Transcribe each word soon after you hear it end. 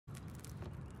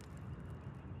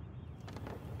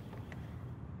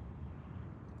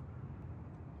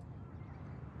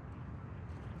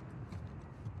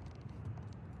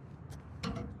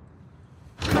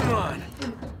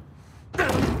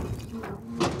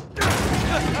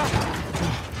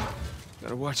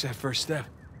Gotta watch that first step.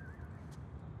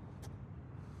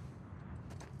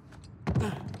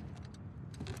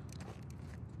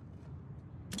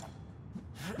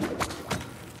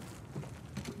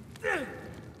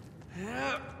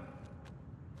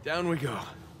 Down we go.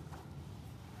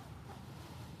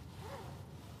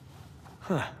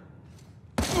 Huh.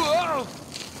 Whoa!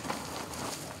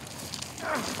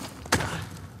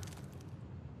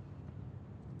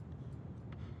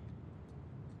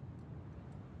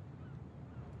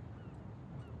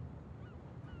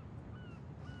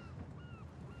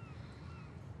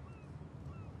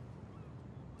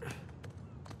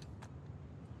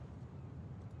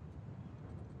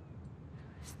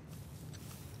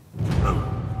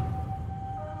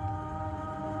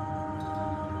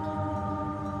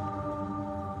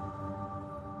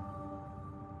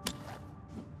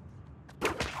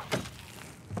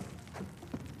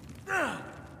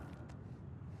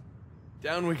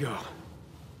 Down we go.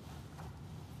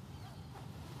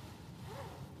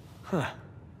 Huh.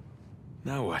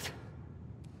 Now what?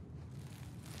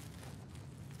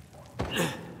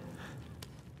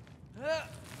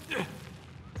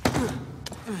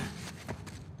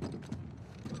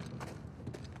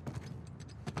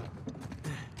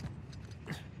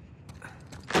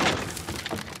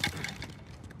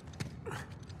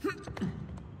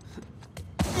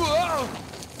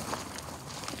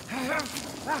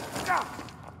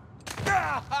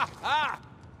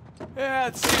 Yeah,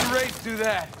 I'd seen Rafe do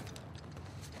that.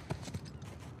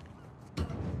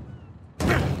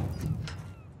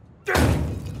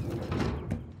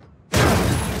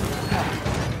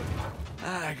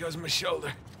 There goes my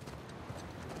shoulder.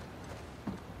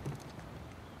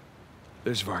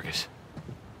 There's Vargas.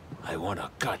 I want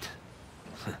a cut.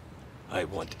 I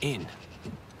want in.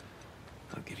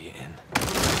 I'll give you in.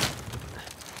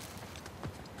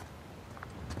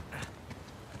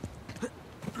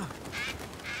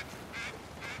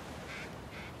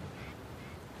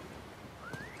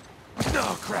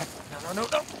 Oh, crap. No.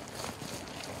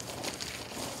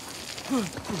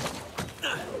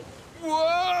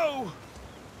 Whoa!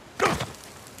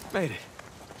 Made it.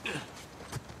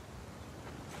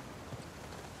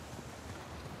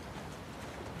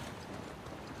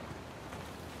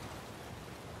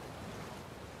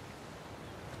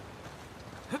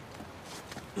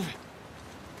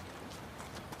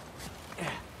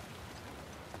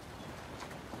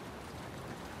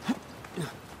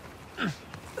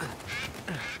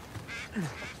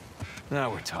 Now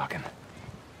we're talking.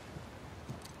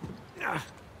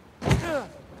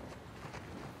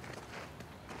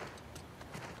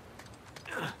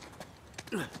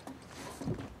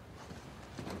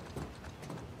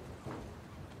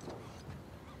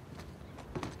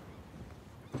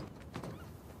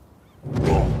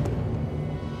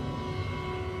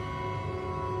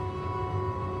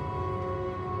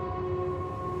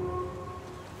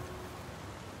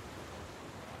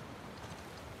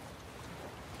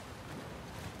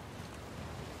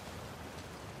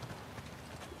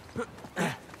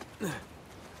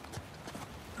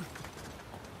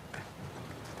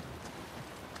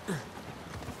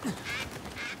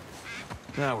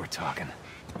 Now we're talking.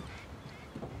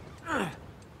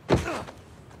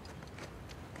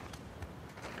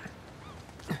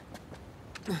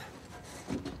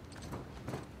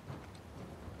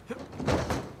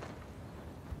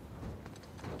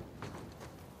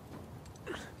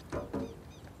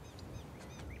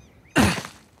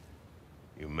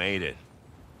 You made it.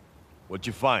 What'd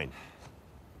you find?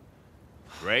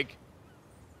 Drake?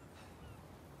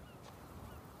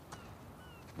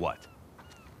 What?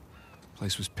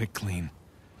 Place was picked clean.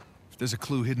 If there's a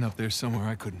clue hidden up there somewhere,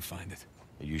 I couldn't find it.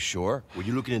 Are you sure? Were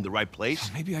you looking in the right place?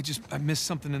 Maybe I missed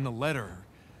something in the letter.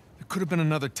 There could have been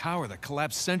another tower that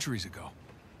collapsed centuries ago.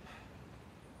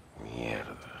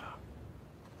 Mierda.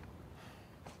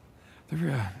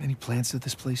 There any plans to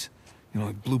this place? You know,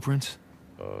 like blueprints?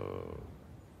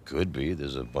 Could be.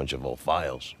 There's a bunch of old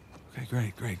files.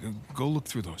 Okay, great. Go look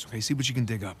through those, okay? See what you can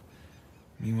dig up.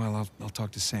 Meanwhile, I'll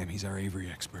talk to Sam. He's our Avery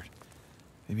expert.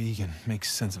 Maybe he can make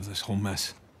sense of this whole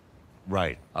mess.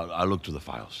 Right. I'll look through the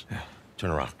files. Yeah.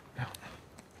 Turn around. Yeah.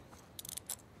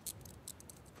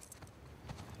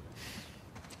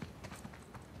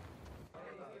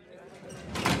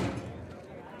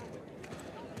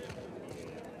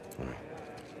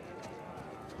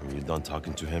 When you're done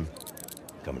talking to him,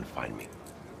 come and find me.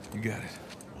 You got it.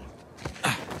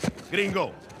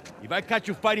 Gringo, if I catch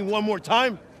you fighting one more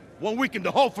time, 1 week in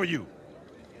the hole for you.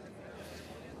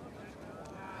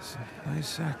 It's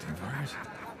nice acting, Vargas.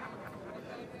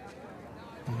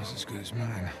 Almost as good as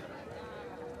mine.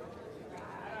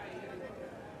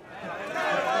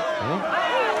 Huh?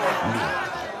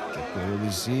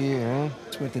 sí, ¿eh?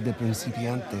 Suerte de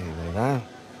principiante, ¿verdad?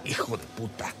 Hijo de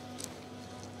puta.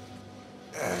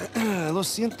 Lo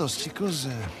siento, chicos.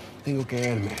 Tengo que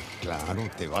irme. Claro,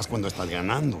 te vas cuando estás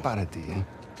ganando. Para ti, ¿eh?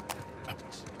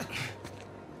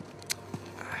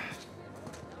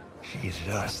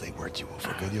 Jesus, they worked you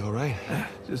over good. You all right?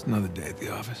 Just another day at the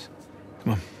office.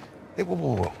 Come on. Hey, whoa,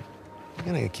 whoa, whoa. You're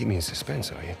gonna keep me in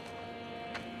suspense, are you?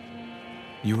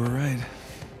 You were right.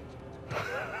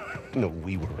 No,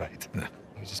 we were right. No.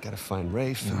 We just gotta find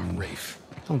Rafe. No, Rafe.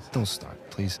 Don't start,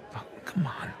 please. Oh, come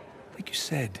on. Like you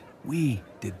said, we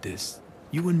did this.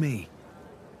 You and me.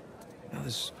 Now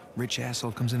this rich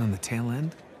asshole comes in on the tail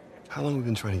end. How long have we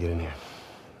been trying to get in here?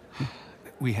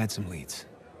 We had some leads.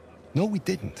 No, we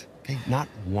didn't. Okay, not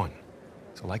one.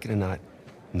 So like it or not,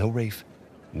 no Rafe,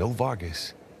 no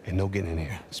Vargas, and no getting in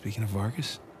here. Speaking of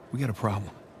Vargas, we got a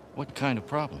problem. What kind of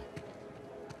problem?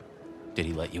 Did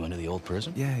he let you into the old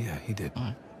prison? Yeah, he did. All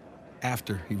right.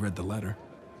 After he read the letter.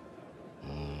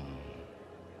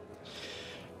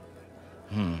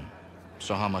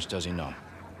 So how much does he know?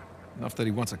 Enough that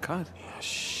he wants a cut. Yeah,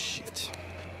 shit.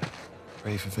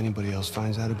 Rafe, if anybody else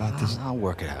finds out about this... I'll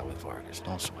work it out with Vargas.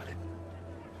 Don't sweat it.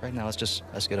 Right now,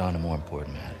 let's get on to more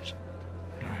important matters.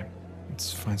 All right.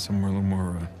 Let's find somewhere a little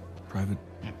more, private.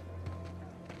 Yeah.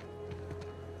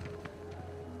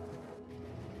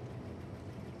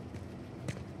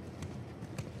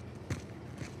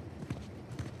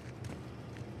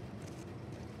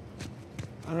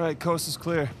 All right, coast is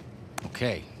clear.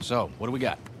 Okay, so what do we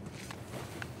got?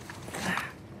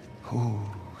 Oh,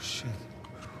 shit.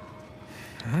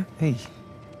 Huh? Hey,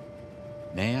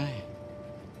 May I?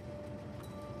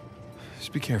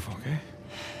 just be careful, okay?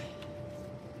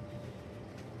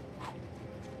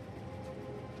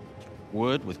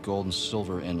 Wood with gold and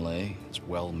silver inlay. It's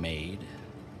well made.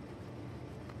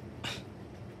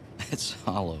 It's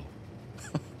hollow.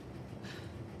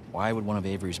 Why would one of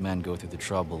Avery's men go through the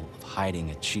trouble of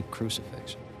hiding a cheap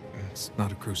crucifix? It's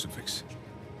not a crucifix.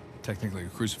 Technically, a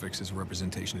crucifix is a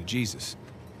representation of Jesus.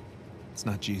 It's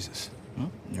not Jesus. Well,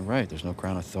 you're right. There's no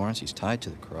crown of thorns. He's tied to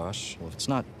the cross. Well, if it's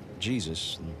not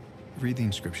Jesus, then... Read the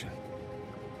inscription.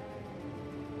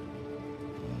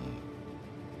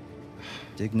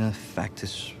 Digna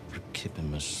factus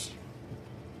recipimus.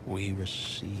 We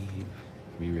receive...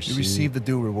 We receive the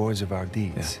due rewards of our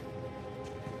deeds.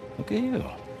 Look at you.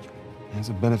 That's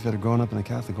a benefit of growing up in a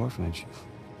Catholic orphanage.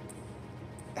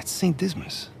 That's St.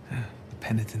 Dismas. Yeah, the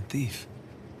penitent thief.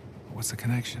 What's the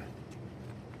connection?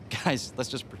 Guys, let's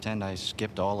just pretend I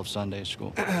skipped all of Sunday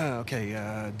school.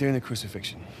 Okay, during the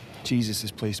crucifixion, Jesus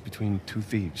is placed between two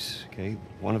thieves, okay?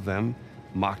 One of them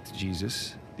mocked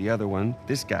Jesus. The other one,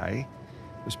 this guy,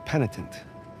 was penitent.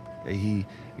 Okay? He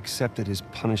accepted his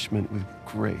punishment with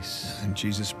grace. And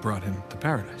Jesus brought him to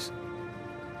paradise.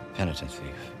 Penitent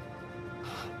thief.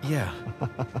 Yeah.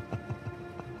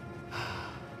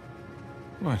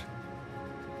 What?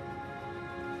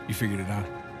 You figured it out?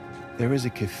 There is a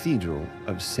cathedral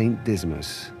of St.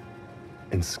 Dismas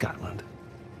in Scotland.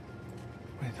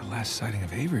 Wait, the last sighting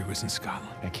of Avery was in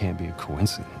Scotland. That can't be a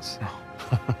coincidence. No.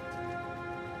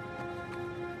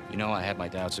 You know, I had my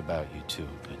doubts about you too,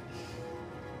 but...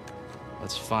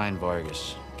 Let's find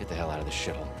Vargas. Get the hell out of this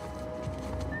shithole.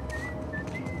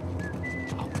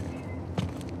 Oh.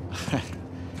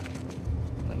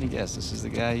 Let me guess, this is the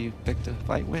guy you picked a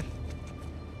fight with?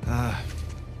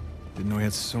 Didn't know he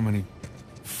had so many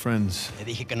friends. Te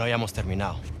dije que no habíamos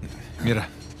terminado. Mira,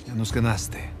 ya nos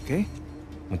ganaste, ¿ok?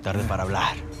 Muy tarde para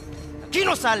hablar. ¡Aquí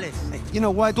no sales! Hey, you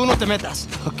know what? Tú no te metas.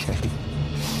 Okay.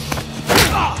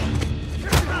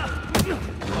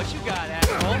 What you got,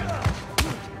 asshole?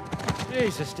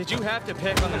 Jesus, did you have to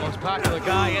pick on the most popular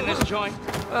guy in this joint?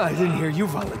 I didn't hear you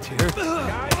volunteer.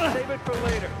 Guys, save it for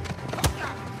later.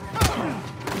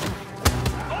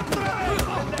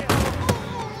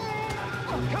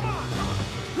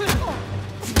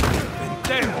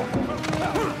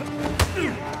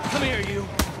 Come here, you.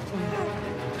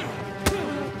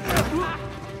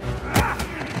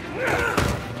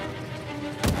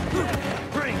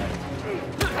 Bring.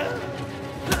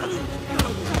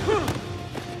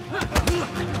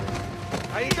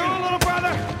 How you doing, little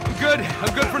brother?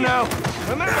 I'm good for now.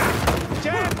 Come on!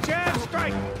 Jab, jab,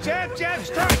 strike! Jab, jab,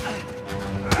 strike!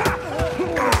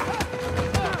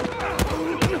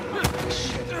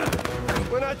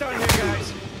 We're not done here,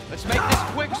 guys. Let's make this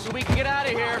quick so we can get out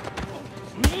of here.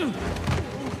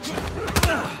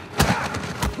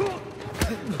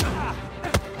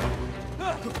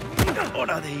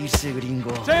 Hora de irse,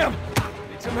 gringo. Sam!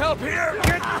 Need some help here!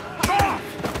 Get off!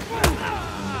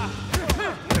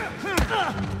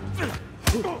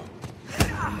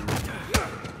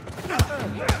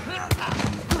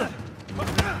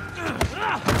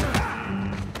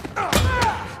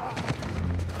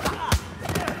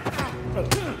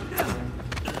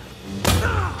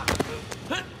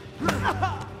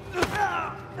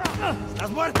 ¿Estás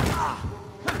muerto?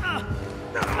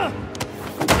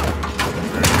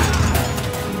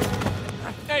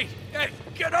 Hey,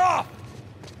 get off!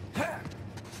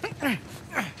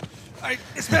 Ay,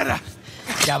 espera.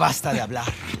 Ya basta de hablar.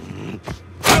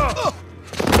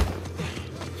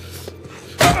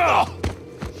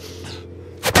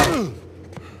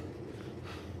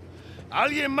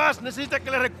 Alguien más necesita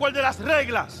que le recuerde las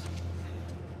reglas.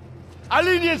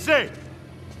 ¡Alíñense!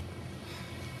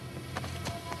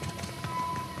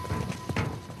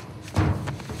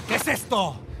 ¿Qué es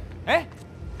esto? ¿Eh?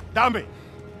 Dame.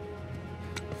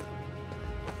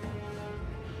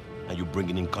 Are you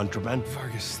bringing in contraband?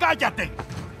 Vargas. ¡Cállate!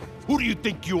 Who do you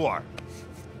think you are?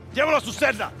 Llévalo a su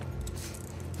celda.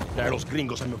 Trae a los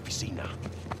gringos a mi oficina.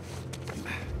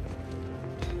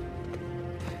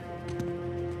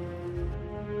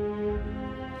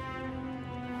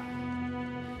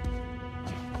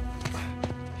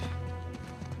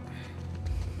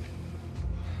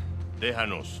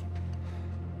 Déjanos.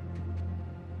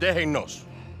 Déjennos.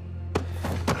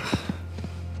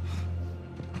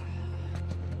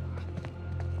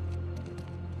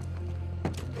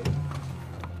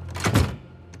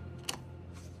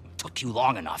 Took you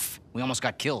long enough. We almost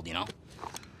got killed, you know?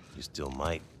 You still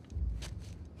might.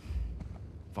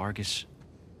 Vargas?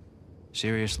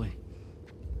 Seriously?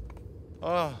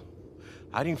 Oh,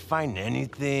 I didn't find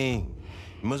anything.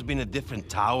 It must be in a different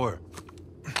tower.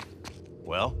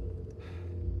 Well?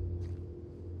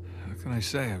 What can I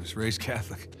say? I was raised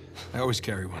Catholic. I always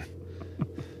carry one.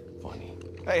 Funny.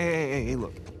 Hey,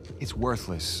 look. It's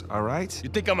worthless, all right? You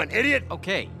think I'm an idiot?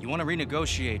 Okay, you want to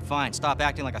renegotiate, fine. Stop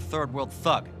acting like a third-world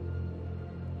thug.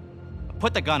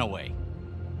 Put the gun away.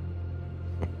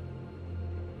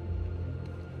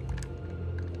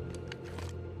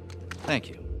 Thank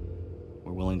you.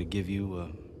 We're willing to give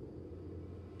you,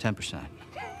 10%.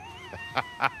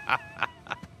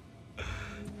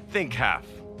 Think half.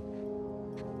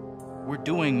 We're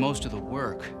doing most of the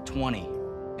work, 20,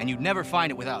 and you'd never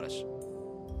find it without us.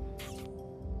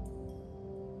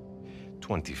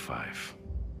 25.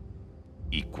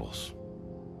 Equals.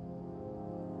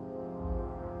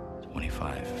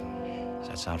 25. Does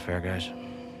that sound fair, guys?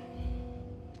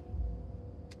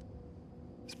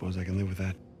 Suppose I can live with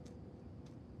that.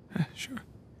 Sure.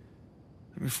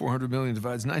 I mean, 400 million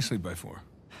divides nicely by 4.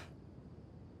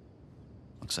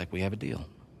 Looks like we have a deal.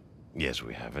 Yes,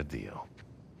 we have a deal.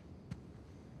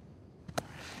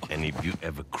 And if you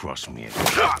ever cross me again...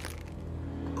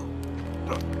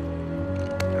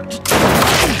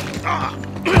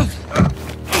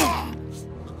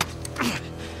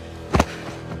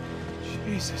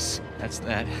 Jesus. That's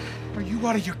that. Are you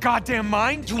out of your goddamn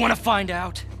mind? You want to find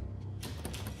out?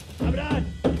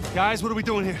 Guys, what are we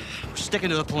doing here? We're sticking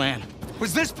to the plan.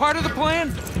 Was this part of the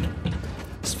plan?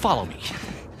 Just follow me.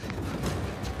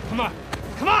 Come on!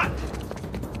 Come on!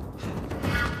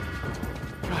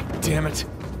 God damn it.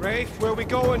 Rafe, where are we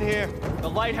going here? The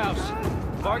lighthouse.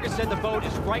 Vargas said the boat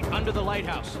is right under the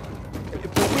lighthouse. But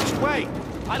which way?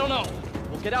 I don't know.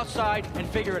 We'll get outside and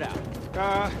figure it out.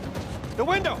 The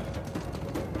window!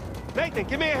 Nathan,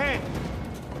 give me a hand.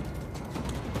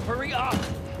 Hurry up!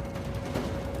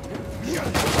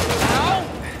 Ow!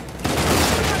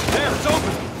 There, it's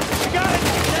open! You got it!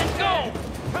 Then go!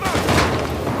 Come on!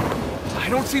 I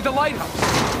don't see the lighthouse.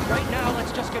 Right now,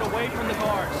 let's just get away from the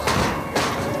guards.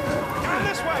 Come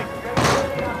this way!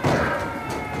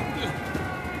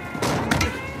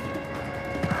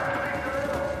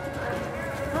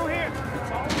 Through here!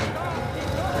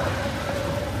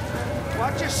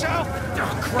 Watch yourself!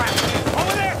 Oh, crap.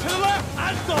 Over there, to the left!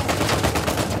 Alto!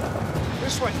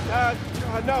 This way.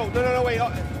 No, wait.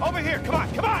 Over here, come on!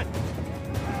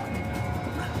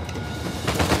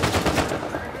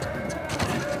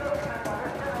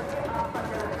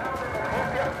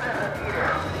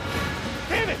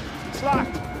 Damn it! It's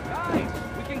locked. Guys,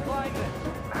 we can climb this.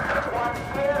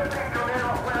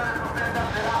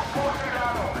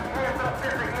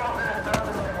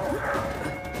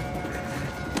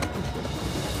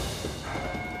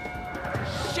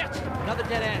 Shit! Another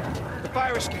dead end. The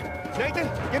fire escape. Nathan,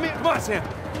 give me a... Come on, Sam.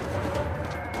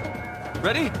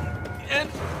 Ready? And...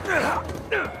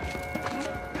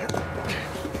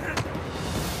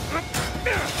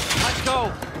 Let's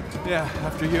go. Yeah,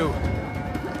 after you.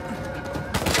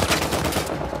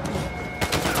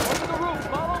 Over the roof.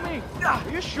 Follow me. Are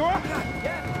you sure?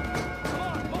 Yes. Come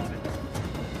on, move it.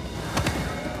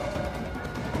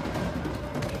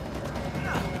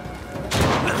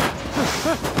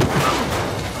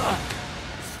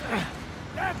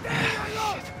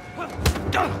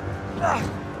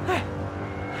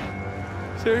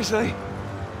 Seriously?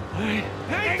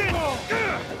 Nathan!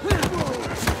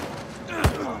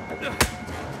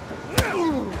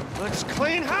 Just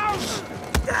clean house!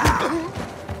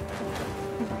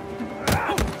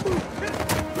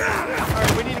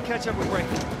 Alright, we need to catch up with Rafe.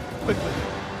 Quickly.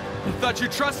 I thought you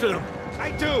trusted him.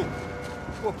 I do!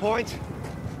 To a point.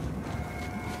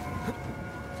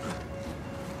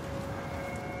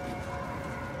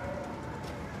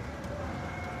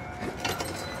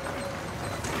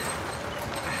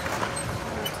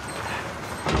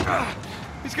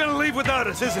 He's gonna leave without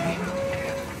us, isn't he?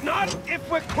 Not if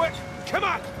we're quick! Come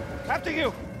on! After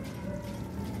you!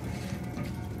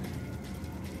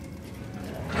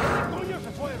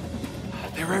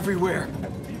 They're everywhere.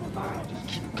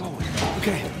 Keep going.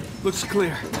 Okay, looks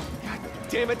clear. God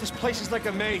damn it, this place is like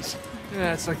a maze.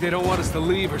 Yeah, it's like they don't want us to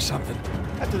leave or something.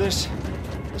 After this,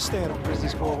 we'll stay out of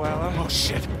business for a while, huh? Oh,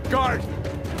 shit. Guard!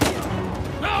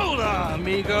 Hola,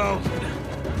 amigo.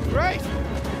 Right!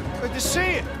 Good to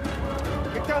see you.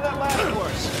 Get down that ladder for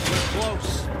us. We're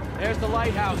close. There's the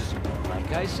lighthouse.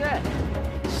 Like I said,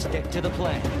 stick to the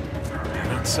plan.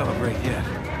 Don't celebrate yet.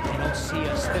 They don't see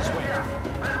us this way.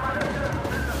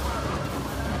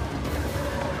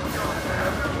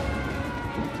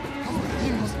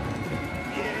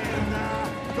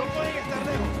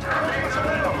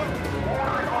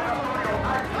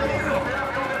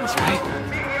 That's right.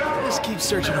 Just keep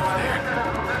searching over there.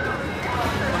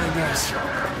 Find us.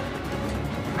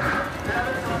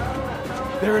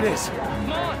 There it is.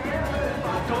 Come on!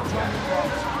 Don't try to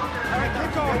cross. All right,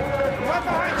 keep going. I'm right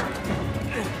behind you.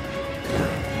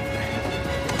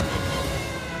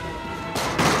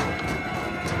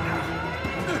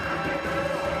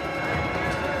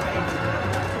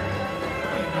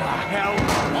 Hell,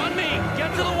 on me! Get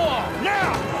to the wall! Now!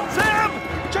 Sam!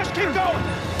 Just keep going!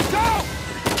 Go!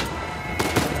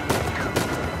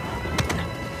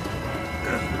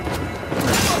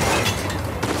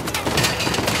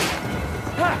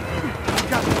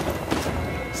 Got it.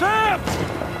 Sam!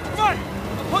 Come on!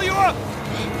 I'll pull you up!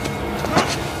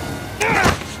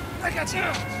 I got you!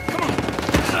 Come on!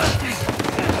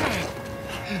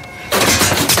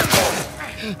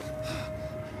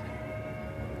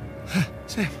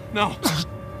 Sam, no.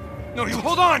 No, you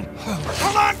hold on!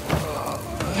 Hold on!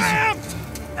 Sam!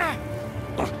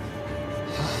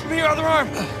 Give me your other arm!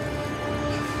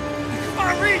 Come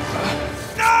on, reach!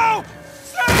 No!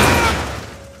 Sam!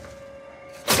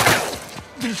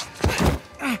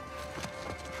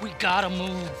 We gotta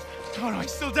move. Oh, no,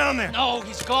 he's still down there. No,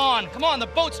 he's gone. Come on, the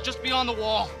boat's just beyond the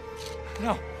wall.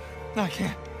 No, I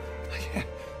can't.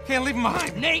 Can't leave him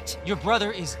behind. Nate, your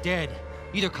brother is dead.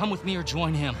 Either come with me or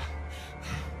join him.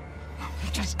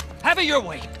 Just have it your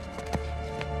way.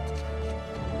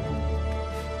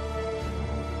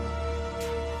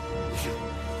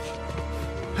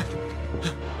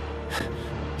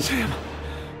 Sam.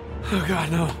 Oh,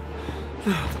 God, no.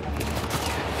 No.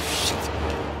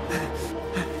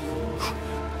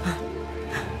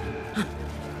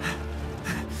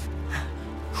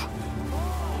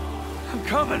 I'm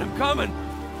coming.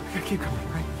 I gotta keep coming,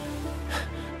 right?